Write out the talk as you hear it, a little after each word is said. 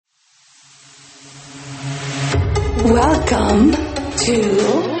Welcome to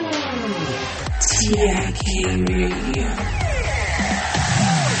TIK Radio.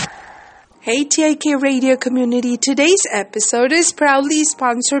 Hey TIK Radio community, today's episode is proudly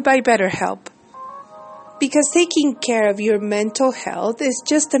sponsored by BetterHelp. Because taking care of your mental health is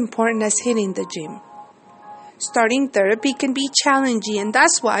just important as hitting the gym. Starting therapy can be challenging, and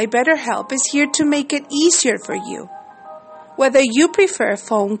that's why BetterHelp is here to make it easier for you. Whether you prefer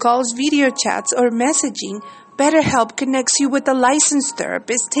phone calls, video chats, or messaging, BetterHelp connects you with a licensed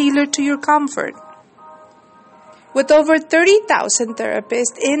therapist tailored to your comfort. With over 30,000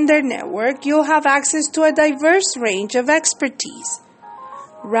 therapists in their network, you'll have access to a diverse range of expertise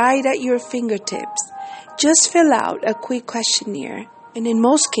right at your fingertips. Just fill out a quick questionnaire, and in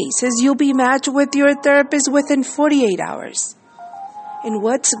most cases, you'll be matched with your therapist within 48 hours. And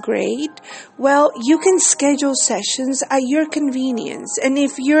what's great? Well, you can schedule sessions at your convenience, and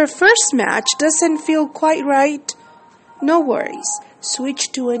if your first match doesn't feel quite right, no worries.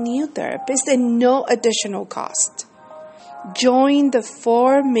 Switch to a new therapist at no additional cost. Join the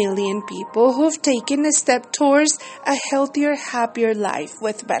 4 million people who've taken a step towards a healthier, happier life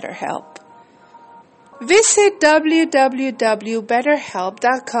with BetterHelp. Visit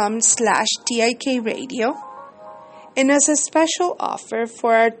www.betterhelp.com/TIK Radio. And as a special offer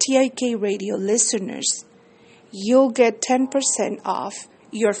for our TIK Radio listeners, you'll get 10% off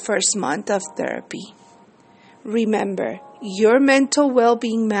your first month of therapy. Remember, your mental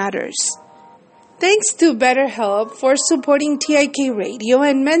well-being matters. Thanks to BetterHelp for supporting TIK Radio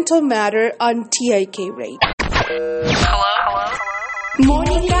and Mental Matter on TIK Radio. Hello?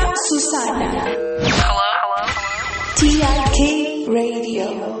 Monica Susana. Hello? TIK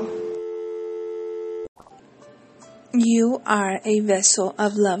Radio. You are a vessel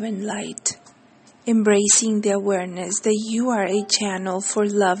of love and light, embracing the awareness that you are a channel for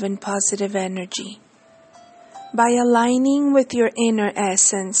love and positive energy. By aligning with your inner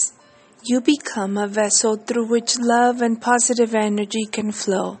essence, you become a vessel through which love and positive energy can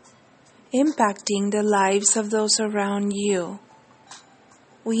flow, impacting the lives of those around you.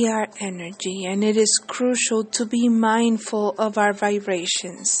 We are energy, and it is crucial to be mindful of our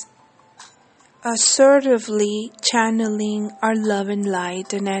vibrations. Assertively channeling our love and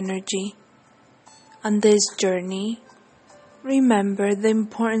light and energy. On this journey, remember the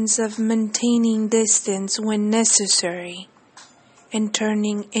importance of maintaining distance when necessary and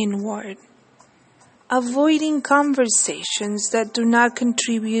turning inward, avoiding conversations that do not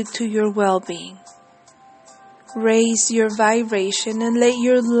contribute to your well-being. Raise your vibration and let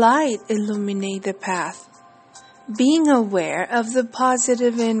your light illuminate the path, being aware of the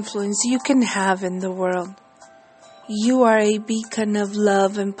positive influence you can have in the world. You are a beacon of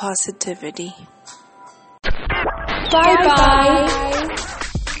love and positivity. Bye-bye.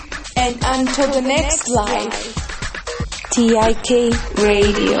 And until the next live, TIK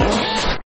Radio.